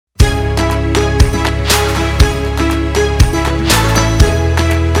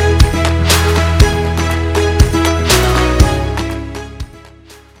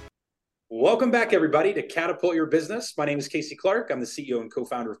Welcome back, everybody, to Catapult Your Business. My name is Casey Clark. I'm the CEO and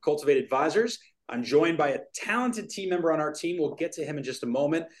co-founder of Cultivate Advisors. I'm joined by a talented team member on our team. We'll get to him in just a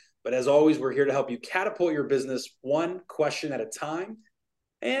moment. But as always, we're here to help you catapult your business one question at a time.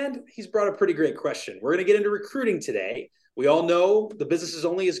 And he's brought a pretty great question. We're going to get into recruiting today. We all know the business is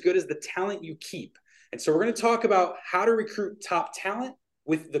only as good as the talent you keep. And so we're going to talk about how to recruit top talent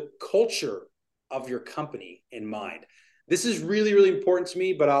with the culture of your company in mind. This is really, really important to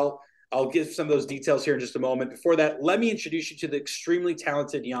me, but I'll give some of those details here in just a moment. Before that, let me introduce you to the extremely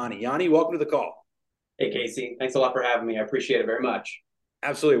talented Yanni. Yanni, welcome to the call. Hey, Casey. Thanks a lot for having me. I appreciate it very much.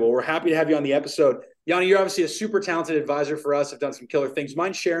 Absolutely. Well, we're happy to have you on the episode. Yanni, you're obviously a super talented advisor for us. Have done some killer things.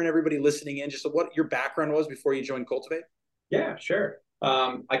 Mind sharing everybody listening in just what your background was before you joined Cultivate? Yeah, sure.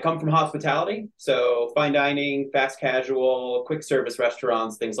 I come from hospitality, so fine dining, fast casual, quick service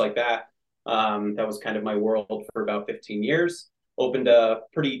restaurants, things like that. That was kind of my world for about 15 years. Opened a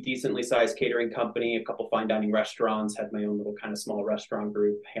pretty decently sized catering company, a couple fine dining restaurants, had my own little kind of small restaurant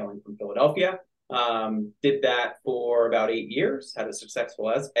group hailing from Philadelphia. Did that for about 8 years, had a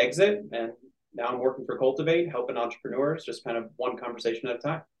successful exit, and now I'm working for Cultivate, helping entrepreneurs, just kind of one conversation at a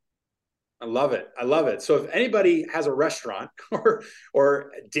time. I love it. I love it. So if anybody has a restaurant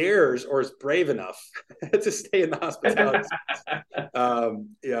or dares or is brave enough to stay in the hospitality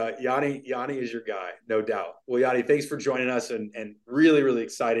yeah, Yanni is your guy, no doubt. Well, Yanni, thanks for joining us and really, really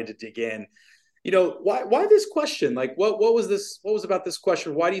excited to dig in. You know, why this question? Like what was about this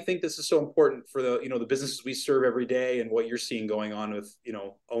question? Why do you think this is so important for the businesses we serve every day and what you're seeing going on with,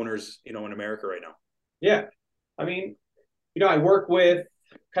 owners, in America right now? Yeah. I mean, I work with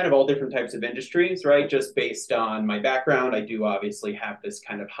kind of all different types of industries, right? Just based on my background, I do obviously have this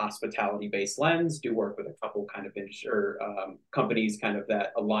kind of hospitality-based lens, do work with a couple kind of industry or companies kind of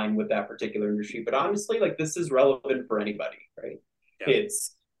that align with that particular industry. But honestly, like this is relevant for anybody, right? Yeah.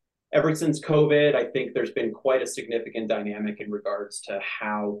 It's ever since COVID, I think there's been quite a significant dynamic in regards to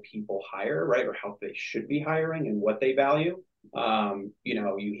how people hire, right? Or how they should be hiring and what they value.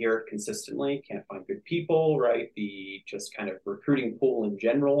 You hear it consistently, can't find good people, right? The just kind of recruiting pool in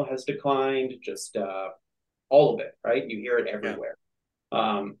general has declined, just all of it, right? You hear it everywhere.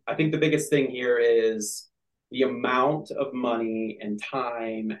 Yeah. I think the biggest thing here is the amount of money and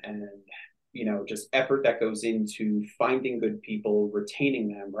time and, just effort that goes into finding good people, retaining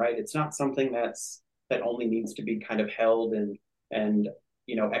them, right? It's not something that only needs to be kind of held and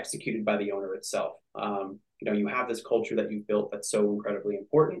executed by the owner itself. You have this culture that you've built that's so incredibly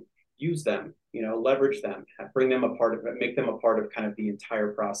important. Use them, leverage them, bring them a part of it, make them a part of kind of the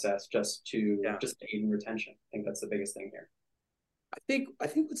entire process just to aid in retention. I think that's the biggest thing here. I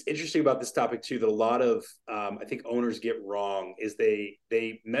think what's interesting about this topic too, that a lot of I think owners get wrong is they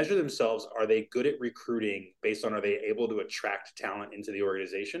measure themselves. Are they good at recruiting based on are they able to attract talent into the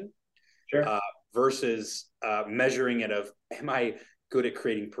organization? Sure. Versus measuring it of am I good at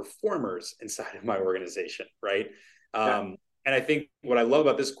creating performers inside of my organization, right? And I think what I love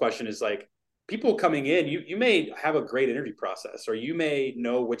about this question is like people coming in, you may have a great interview process, or you may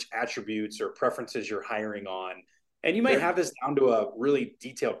know which attributes or preferences you're hiring on, and you may have this down to a really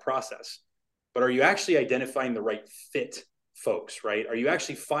detailed process. But are you actually identifying the right fit folks, right? Are you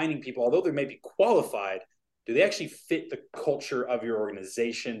actually finding people, although they may be qualified, do they actually fit the culture of your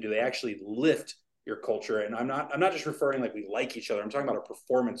organization? Do they actually lift your culture? And I'm not just referring like we like each other. I'm talking about a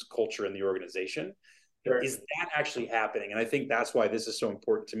performance culture in the organization. Sure. Is that actually happening? And I think that's why this is so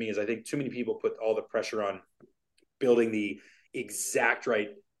important to me is I think too many people put all the pressure on building the exact right,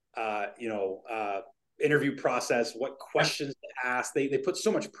 interview process, what questions to ask. They put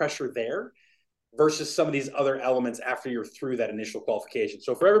so much pressure there versus some of these other elements after you're through that initial qualification.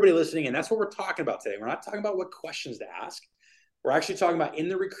 So for everybody listening, and that's what we're talking about today, we're not talking about what questions to ask. We're actually talking about in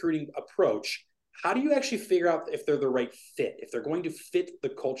the recruiting approach, how do you actually figure out if they're the right fit, if they're going to fit the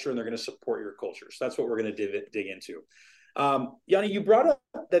culture and they're going to support your culture? So that's what we're going to dig into. Yanni, you brought up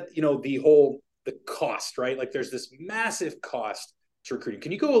that, the cost, right? Like there's this massive cost to recruiting.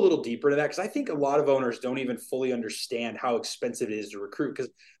 Can you go a little deeper into that? Because I think a lot of owners don't even fully understand how expensive it is to recruit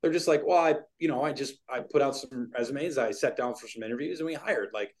because they're just like, well, I put out some resumes, I sat down for some interviews and we hired.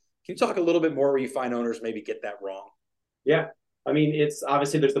 Like, can you talk a little bit more where you find owners maybe get that wrong? Yeah. I mean, it's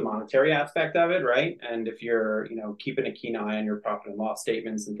obviously there's the monetary aspect of it, right? And if you're, keeping a keen eye on your profit and loss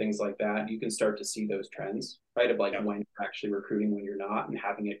statements and things like that, you can start to see those trends, right? Of like when you're actually recruiting, when you're not, and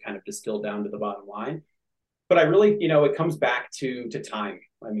having it kind of distilled down to the bottom line. But I really, it comes back to time.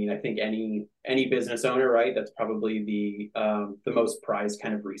 I mean, I think any business owner, right? That's probably the most prized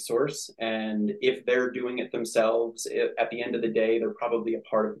kind of resource. And if they're doing it themselves, at the end of the day, they're probably a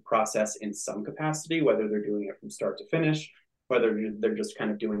part of the process in some capacity, whether they're doing it from start to finish whether they're just kind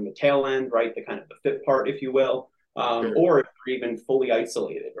of doing the tail end, right? The kind of the fit part, if you will, Sure. or if they're even fully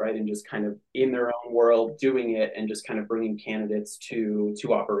isolated, right? And just kind of in their own world doing it and just kind of bringing candidates to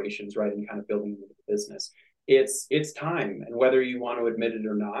operations, right? And kind of building the business. It's time, and whether you want to admit it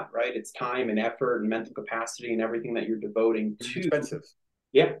or not, right? It's time and effort and mental capacity and everything that you're devoting It's to. expensive.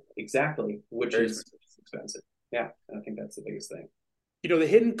 Yeah, exactly. Which Very is expensive. expensive. Yeah, I think that's the biggest thing. The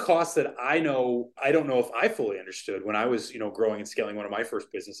hidden costs that I don't know if I fully understood when I was, growing and scaling one of my first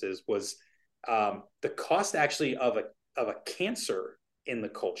businesses was the cost actually of a cancer in the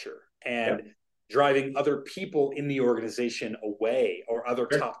culture Yeah, and driving other people in the organization away or other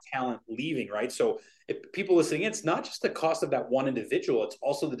sure. top talent leaving, right? So if people listening, it's not just the cost of that one individual, it's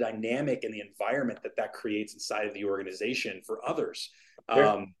also the dynamic and the environment that creates inside of the organization for others.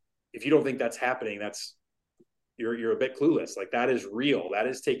 Sure. If you don't think that's happening, you're a bit clueless. Like that is real. That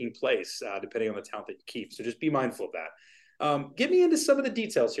is taking place depending on the talent that you keep. So just be mindful of that. Get me into some of the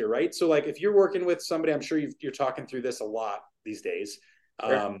details here, right? So like if you're working with somebody, I'm sure you're talking through this a lot these days.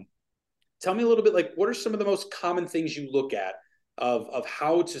 Sure. Tell me a little bit, like what are some of the most common things you look at of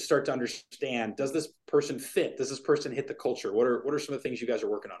how to start to understand, does this person fit? Does this person hit the culture? What are some of the things you guys are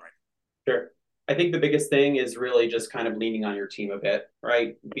working on right Sure. I think the biggest thing is really just kind of leaning on your team a bit,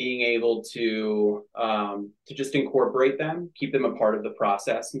 right? Being able to just incorporate them, keep them a part of the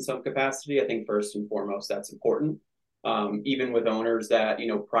process in some capacity. I think first and foremost that's important. Even with owners that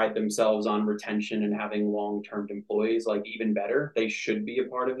pride themselves on retention and having long-term employees, like even better, they should be a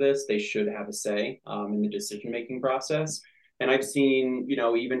part of this. They should have a say in the decision-making process. And I've seen,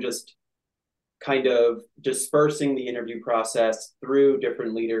 even just kind of dispersing the interview process through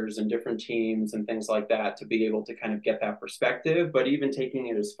different leaders and different teams and things like that to be able to kind of get that perspective, but even taking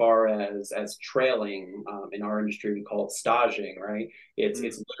it as far as trailing. In our industry we call it staging, right? now?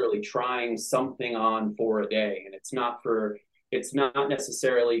 It's literally trying something on for a day, and it's not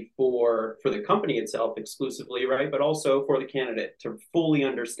necessarily for the company itself exclusively, right? But also for the candidate to fully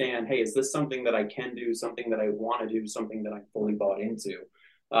understand, hey, is this something that I can do, something that I want to do, something that I'm fully bought into?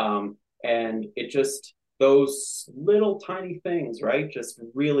 And it just, those little tiny things, right, just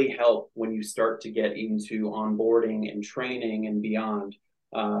really help when you start to get into onboarding and training and beyond.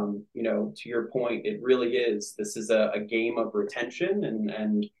 To your point, it really is. This is a game of retention,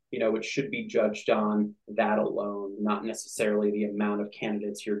 and it should be judged on that alone, not necessarily the amount of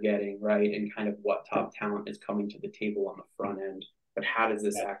candidates you're getting, right, and kind of what top talent is coming to the table on the front end. But how does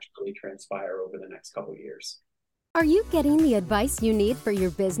this actually transpire over the next couple of years? Are you getting the advice you need for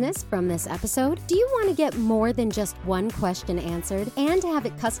your business from this episode? Do you want to get more than just one question answered and have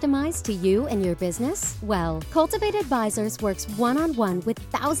it customized to you and your business? Well, Cultivate Advisors works one-on-one with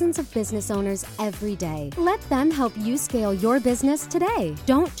thousands of business owners every day. Let them help you scale your business today.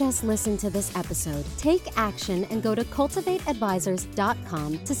 Don't just listen to this episode. Take action and go to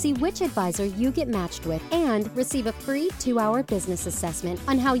cultivateadvisors.com to see which advisor you get matched with and receive a free 2-hour business assessment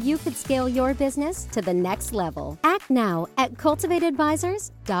on how you could scale your business to the next level. Act now at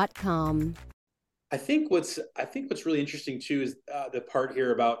cultivateadvisors.com. I think what's really interesting too is the part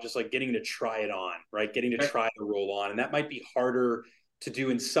here about just like getting to try it on, right? Getting to try the roll on, and that might be harder to do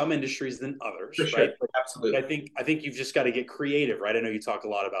in some industries than others, For sure. right? Absolutely. But I think you've just got to get creative, right? I know you talk a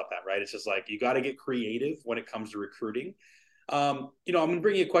lot about that, right? It's just like you got to get creative when it comes to recruiting. I'm going to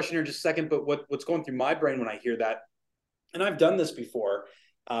bring you a question here in just a second, but what's going through my brain when I hear that, and I've done this before,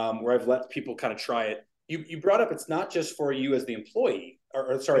 where I've let people kind of try it. You brought up it's not just for you as the employee,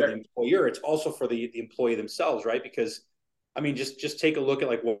 the employer. It's also for the employee themselves, right? Because I mean, just take a look at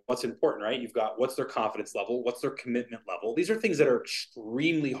like what's important, right? You've got what's their confidence level, what's their commitment level. These are things that are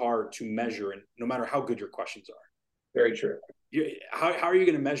extremely hard to measure, and no matter how good your questions are. Very true. How are you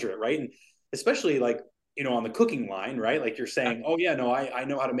going to measure it, right? And especially like on the cooking line, right? Like you're saying, oh yeah, no, I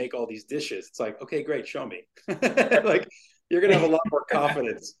know how to make all these dishes. It's like, okay, great, show me. Like you're going to have a lot more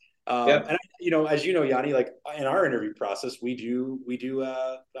confidence. Yep. And as you know, Yanni, like in our interview process, we do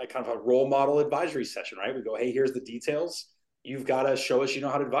kind of a role model advisory session, right? We go, hey, here's the details. You've got to show us you know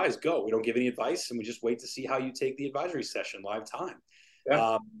how to advise. Go. We don't give any advice, and we just wait to see how you take the advisory session live time.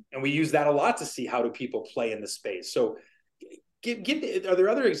 Yeah. And we use that a lot to see how do people play in the space. So, are there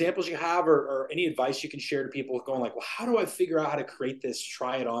other examples you have, or any advice you can share to people going like, well, how do I figure out how to create this,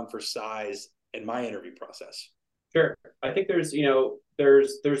 try it on for size in my interview process? Sure. I think there's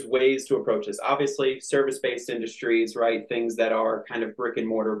ways to approach this. Obviously, service-based industries, right? Things that are kind of brick and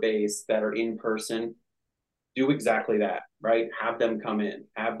mortar based, that are in person, do exactly that, right? Have them come in,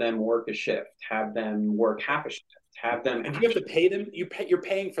 have them work a shift, have them work half a shift, Have them. And do you have to pay them? You're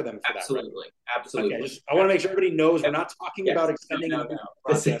paying for them for Absolutely. that, right? Absolutely. Okay, I want to make sure everybody knows we're not talking about extending no. the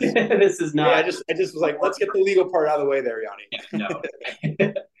process. This is not. Yeah, I just was like, let's get the legal part out of the way there, Yanni.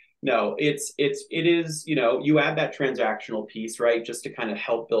 No. No, it is, you add that transactional piece, right? Just to kind of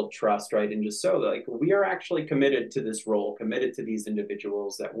help build trust, right? And just so like we are actually committed to this role, committed to these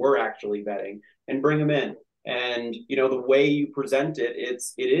individuals that we're actually vetting and bring them in. And, the way you present it, it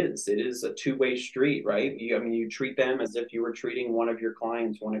is a two-way street, right? You treat them as if you were treating one of your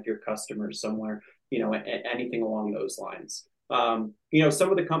clients, one of your customers somewhere, anything along those lines. Some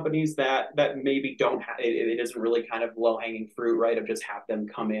of the companies that maybe don't have it isn't really kind of low hanging fruit, right? Of just have them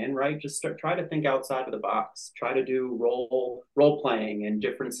come in, right? Just try to think outside of the box, try to do role playing and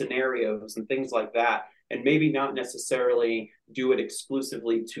different scenarios and things like that. And maybe not necessarily do it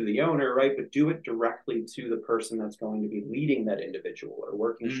exclusively to the owner, right? But do it directly to the person that's going to be leading that individual or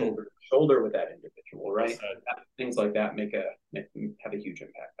working shoulder to shoulder with that individual, right? Things like that have a huge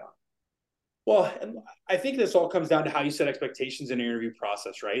impact on. Well, and I think this all comes down to how you set expectations in an interview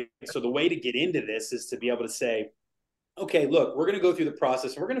process, right? So the way to get into this is to be able to say, okay, look, we're going to go through the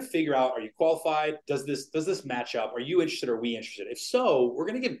process and we're going to figure out, are you qualified? Does this match up? Are you interested? Are we interested? If so, we're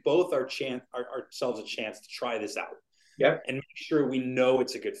going to give both ourselves a chance to try this out. Yep. And make sure we know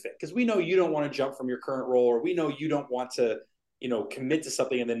it's a good fit. Because we know you don't want to jump from your current role, or we know you don't want to, commit to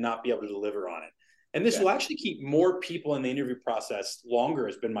something and then not be able to deliver on it. And this will actually keep more people in the interview process longer,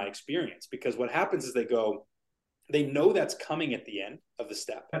 has been my experience, because what happens is they know that's coming at the end of the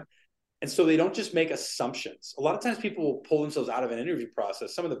step. And so they don't just make assumptions. A lot of times people will pull themselves out of an interview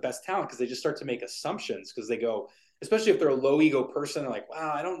process, some of the best talent, because they just start to make assumptions, because they go, especially if they're a low ego person, they're like,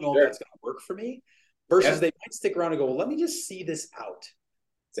 wow, I don't know if that's going to work for me. Versus they might stick around and go, well, let me just see this out.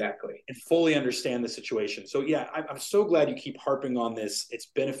 Exactly. And fully understand the situation. So yeah, I'm so glad you keep harping on this. It's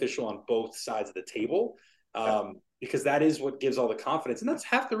beneficial on both sides of the table, because that is what gives all the confidence. And that's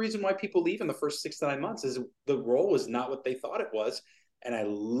half the reason why people leave in the first 6 to 9 months, is the role was not what they thought it was. And I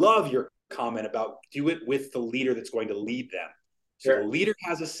love your comment about do it with the leader that's going to lead them. So the leader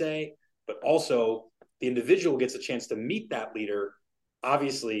has a say, but also the individual gets a chance to meet that leader.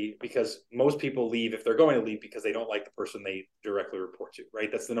 Obviously, because most people leave, if they're going to leave, because they don't like the person they directly report to,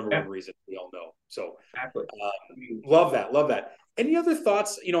 right? That's the number one reason, we all know. So love that. Any other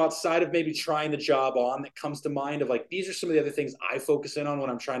thoughts, outside of maybe trying the job on, that comes to mind of like, these are some of the other things I focus in on when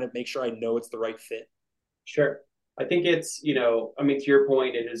I'm trying to make sure I know it's the right fit? Sure. I think it's, to your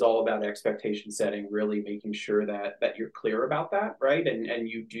point, it is all about expectation setting, really making sure that you're clear about that, right? And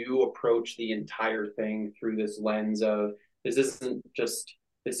you do approach the entire thing through this lens of, this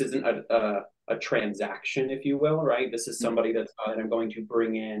isn't a transaction, if you will, right? This is somebody that I'm going to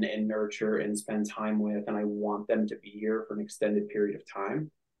bring in and nurture and spend time with, and I want them to be here for an extended period of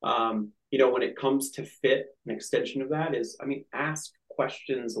time. When it comes to fit, an extension of that is, ask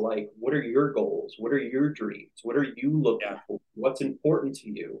questions like, what are your goals? What are your dreams? What are you looking for? What's important to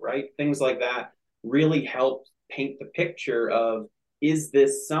you, right? Things like that really help paint the picture of, is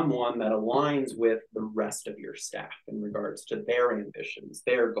this someone that aligns with the rest of your staff in regards to their ambitions,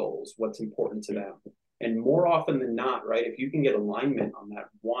 their goals, what's important to them? And more often than not, right, if you can get alignment on that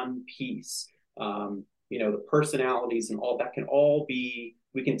one piece, the personalities and all that can all be,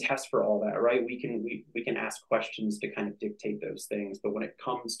 we can test for all that, right? We can ask questions to kind of dictate those things. But when it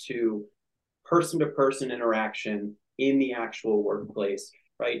comes to person-to-person interaction in the actual workplace,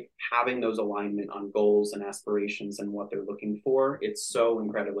 right, having those alignment on goals and aspirations and what they're looking for, it's so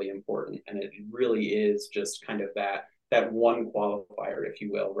incredibly important. And it really is just kind of that one qualifier, if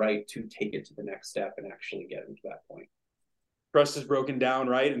you will, right, to take it to the next step and actually get into that point. Trust is broken down,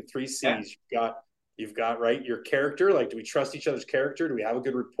 right, in 3 C's. You've got right, your character. Like, do we trust each other's character? Do we have a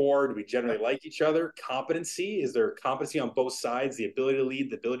good rapport? Do we generally like each other? Competency. Is there competency on both sides? The ability to lead,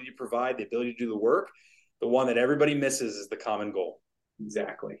 the ability to provide, the ability to do the work. The one that everybody misses is the common goal.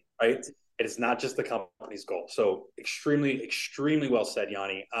 Exactly. Right. It's not just the company's goal. So extremely, extremely well said,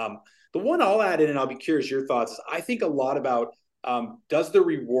 Yanni. The one I'll add in, and I'll be curious your thoughts, is I think a lot about, does the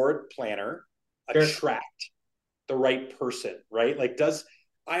reward planner attract the right person, right? Like,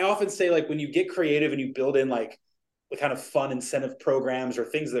 I often say, like, when you get creative and you build in like the kind of fun incentive programs or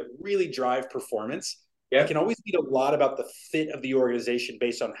things that really drive performance, it can always be a lot about the fit of the organization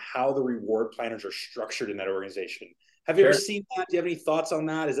based on how the reward planners are structured in that organization. Have you ever seen that? Do you have any thoughts on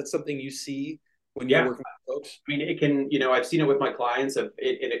that? Is that something you see when you're working with folks? It can, I've seen it with my clients.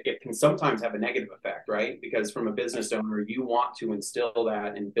 It can sometimes have a negative effect, right? Because from a business owner, you want to instill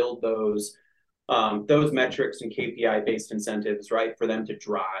that and build those metrics and KPI based incentives, right, for them to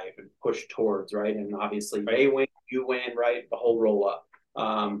drive and push towards, right? And obviously they win, you win, right? The whole roll up.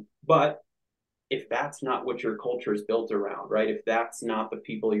 But if that's not what your culture is built around, right? If that's not the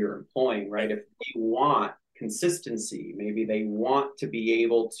people you're employing, right? If they want consistency, maybe they want to be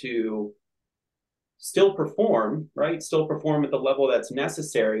able to still perform, right? Still perform at the level that's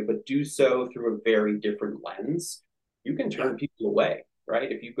necessary, but do so through a very different lens. You can turn people away,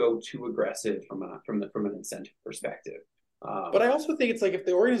 right? If you go too aggressive from an incentive perspective. But I also think it's like if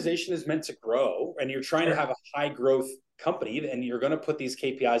the organization is meant to grow and you're trying to have a high growth company and you're going to put these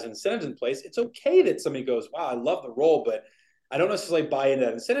KPIs and incentives in place, it's okay that somebody goes, wow, I love the role, but I don't necessarily buy into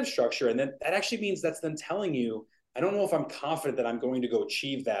that incentive structure. And then that actually means that's them telling you, I don't know if I'm confident that I'm going to go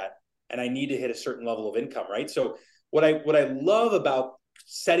achieve that. And I need to hit a certain level of income, right? So what I love about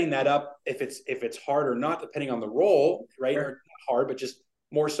setting that up, if it's hard or not, depending on the role, right? Or not hard, but just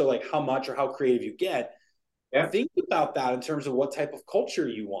more so like how much or how creative you get. Yeah. Think about that in terms of what type of culture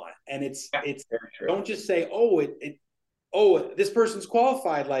you want. And it's don't just say, this person's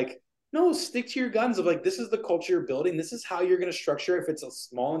qualified. Like, no, stick to your guns of like, this is the culture you're building. This is how you're going to structure. If it's a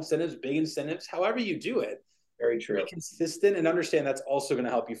small incentives, big incentives, however you do it. Very true. Be consistent and understand that's also going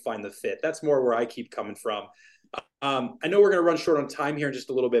to help you find the fit. That's more where I keep coming from. I know we're going to run short on time here in just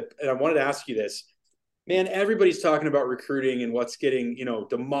a little bit. And I wanted to ask you this. Man, everybody's talking about recruiting and what's getting,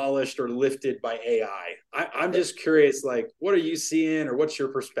 demolished or lifted by AI. I'm just curious, like, what are you seeing or what's your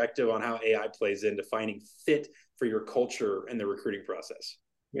perspective on how AI plays into finding fit for your culture and the recruiting process?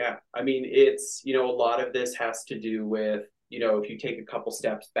 Yeah, I mean, it's, a lot of this has to do with, if you take a couple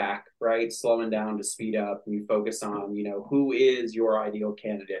steps back, right, slowing down to speed up and you focus on, who is your ideal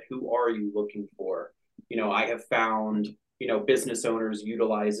candidate? Who are you looking for? I have found, business owners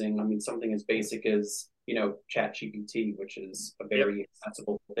utilizing, something as basic as, ChatGPT, which is a very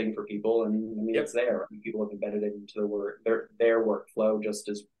accessible thing for people. And it's there. People have embedded it into their workflow just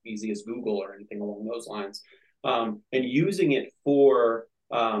as easy as Google or anything along those lines. And using it for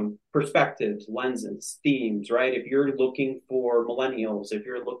perspectives, lenses, themes, right? If you're looking for millennials, if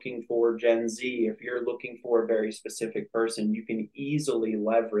you're looking for Gen Z, if you're looking for a very specific person, you can easily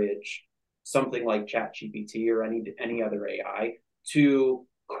leverage something like ChatGPT or any other AI to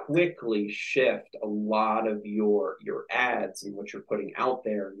quickly shift a lot of your ads and what you're putting out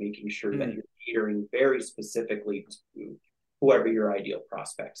there and making sure that you're catering very specifically to whoever your ideal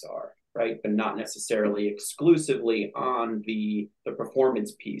prospects are, right? But not necessarily exclusively on the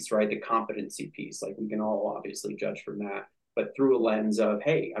performance piece, right? The competency piece. Like we can all obviously judge from that, but through a lens of,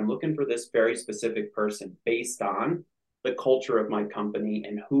 hey, I'm looking for this very specific person based on the culture of my company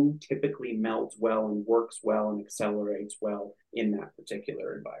and who typically melds well and works well and accelerates well in that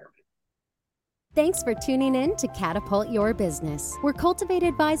particular environment. Thanks for tuning in to Catapult Your Business, where Cultivate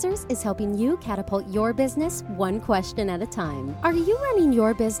Advisors is helping you catapult your business one question at a time. Are you running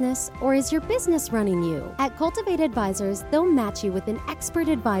your business, or is your business running you? At Cultivate Advisors, they'll match you with an expert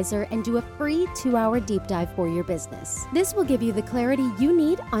advisor and do a free 2-hour deep dive for your business. This will give you the clarity you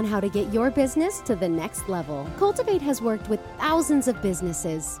need on how to get your business to the next level. Cultivate has worked with thousands of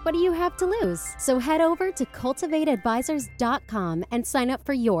businesses. What do you have to lose? So head over to cultivateadvisors.com and sign up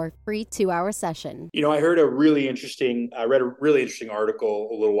for your free 2-hour session. I read a really interesting article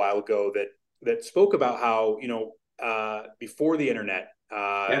a little while ago that spoke about how, before the internet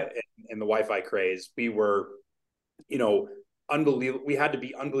and the Wi-Fi craze, we were, unbelievable. We had to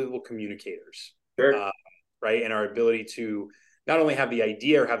be unbelievable communicators, right? And our ability to not only have the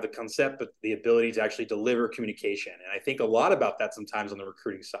idea or have the concept, but the ability to actually deliver communication. And I think a lot about that sometimes on the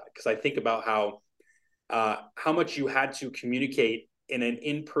recruiting side, because I think about how much you had to communicate in an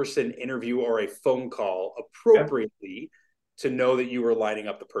in-person interview or a phone call appropriately to know that you were lining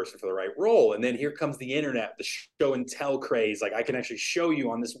up the person for the right role. And then here comes the internet, the show and tell craze. Like I can actually show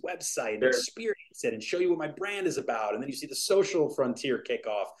you on this website and experience it and show you what my brand is about. And then you see the social frontier kick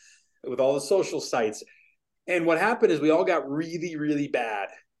off with all the social sites. And what happened is we all got really, really bad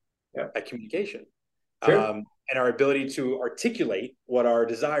at communication and our ability to articulate what our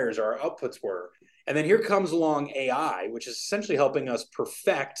desires, our outputs were. And then here comes along AI, which is essentially helping us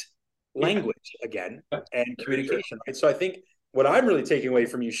perfect language again and communication. Right? So I think what I'm really taking away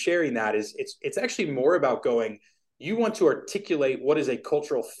from you sharing that is it's actually more about going, you want to articulate what is a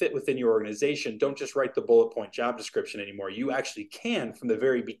cultural fit within your organization. Don't just write the bullet point job description anymore. You actually can from the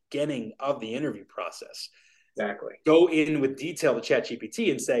very beginning of the interview process. Exactly. Go in with detail to ChatGPT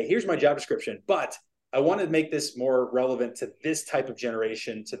and say, here's my job description, but I want to make this more relevant to this type of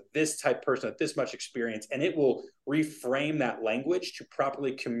generation, to this type of person with this much experience. And it will reframe that language to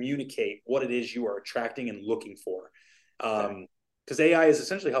properly communicate what it is you are attracting and looking for. Because AI is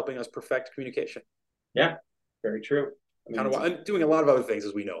essentially helping us perfect communication. Yeah, very true. I'm doing a lot of other things,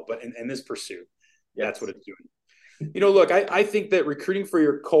 as we know, but in this pursuit, that's what it's doing. Look, I think that recruiting for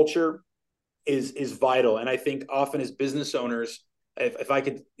your culture is vital. And I think often as business owners, if I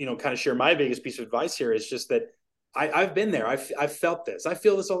could, kind of share my biggest piece of advice here, is just that I've been there. I've felt this. I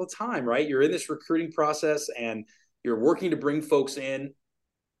feel this all the time, right? You're in this recruiting process and you're working to bring folks in,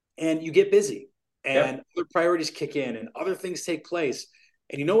 and you get busy, and other priorities kick in and other things take place.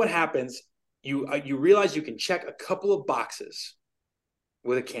 And you know what happens? You realize you can check a couple of boxes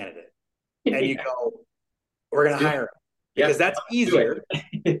with a candidate, and you go, we're going to hire him. Because that's easier.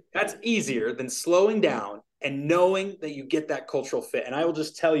 That's easier than slowing down and knowing that you get that cultural fit. And I will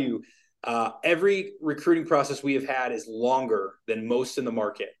just tell you, every recruiting process we have had is longer than most in the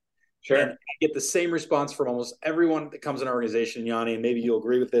market. Sure. And I get the same response from almost everyone that comes in our organization, Yanni, and maybe you'll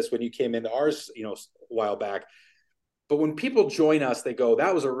agree with this when you came into ours, a while back. But when people join us, they go,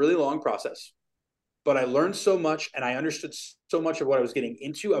 that was a really long process, but I learned so much and I understood so much of what I was getting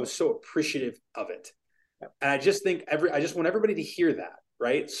into. I was so appreciative of it. And I just think I just want everybody to hear that,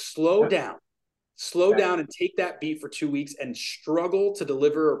 right? Slow down and take that beat for 2 weeks and struggle to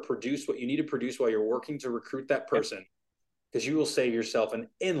deliver or produce what you need to produce while you're working to recruit that person, because you will save yourself an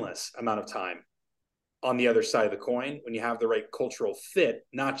endless amount of time on the other side of the coin when you have the right cultural fit,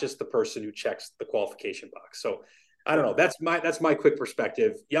 not just the person who checks the qualification box. So I don't know. That's my quick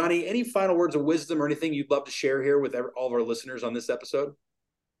perspective. Yanni, any final words of wisdom or anything you'd love to share here with all of our listeners on this episode?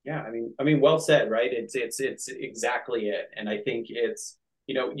 Yeah, I mean, well said, right? It's exactly it. And I think it's,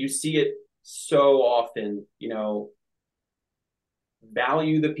 you see it so often,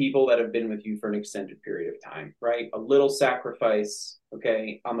 value the people that have been with you for an extended period of time, right? A little sacrifice,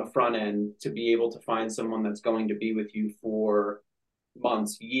 okay, on the front end to be able to find someone that's going to be with you for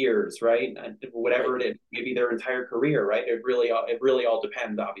months, years, right? Whatever it is, maybe their entire career, right? It really all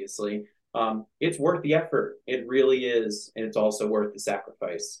depends, obviously. It's worth the effort. It really is. And it's also worth the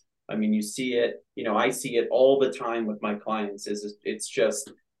sacrifice. I mean, you see it, I see it all the time with my clients. It's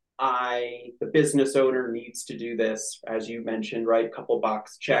just, the business owner needs to do this, as you mentioned, right? Couple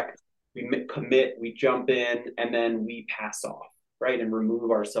box check, we commit, we jump in, and then we pass off, right? And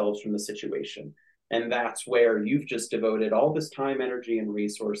remove ourselves from the situation. And that's where you've just devoted all this time, energy, and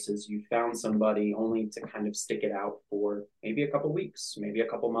resources. You found somebody only to kind of stick it out for maybe a couple weeks, maybe a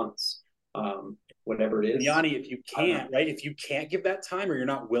couple months. Whatever it is. And Yanni, if you can't, right? If you can't give that time or you're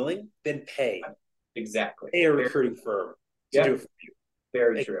not willing, then pay. Exactly. Pay a recruiting firm to do it for you.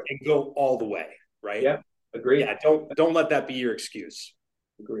 Very true. And go all the way, right? Yeah. Agreed. Yeah. Don't let that be your excuse.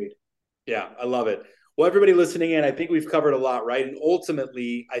 Agreed. Yeah, I love it. Well, everybody listening in, I think we've covered a lot, right? And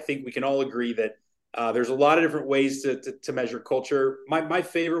ultimately, I think we can all agree that there's a lot of different ways to measure culture. My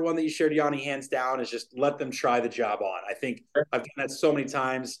favorite one that you shared, Yanni, hands down, is just let them try the job on. I think I've done that so many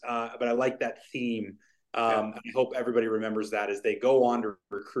times, but I like that theme. I hope everybody remembers that as they go on to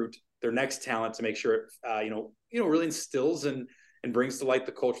recruit their next talent, to make sure it, really instills and brings to light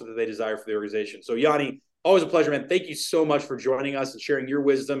the culture that they desire for the organization. So Yanni, always a pleasure, man. Thank you so much for joining us and sharing your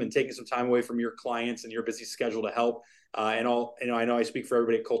wisdom and taking some time away from your clients and your busy schedule to help. I know I speak for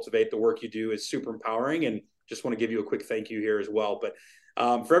everybody at Cultivate. The work you do is super empowering, and just want to give you a quick thank you here as well. But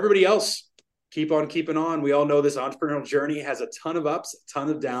for everybody else, keep on keeping on. We all know this entrepreneurial journey has a ton of ups, a ton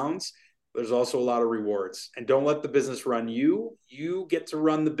of downs. There's also a lot of rewards, and don't let the business run you. You get to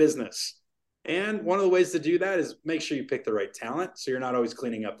run the business. And one of the ways to do that is make sure you pick the right talent, so you're not always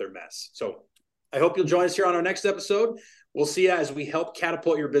cleaning up their mess. So I hope you'll join us here on our next episode. We'll see you as we help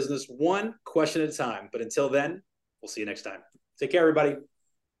catapult your business one question at a time. But until then, we'll see you next time. Take care, everybody.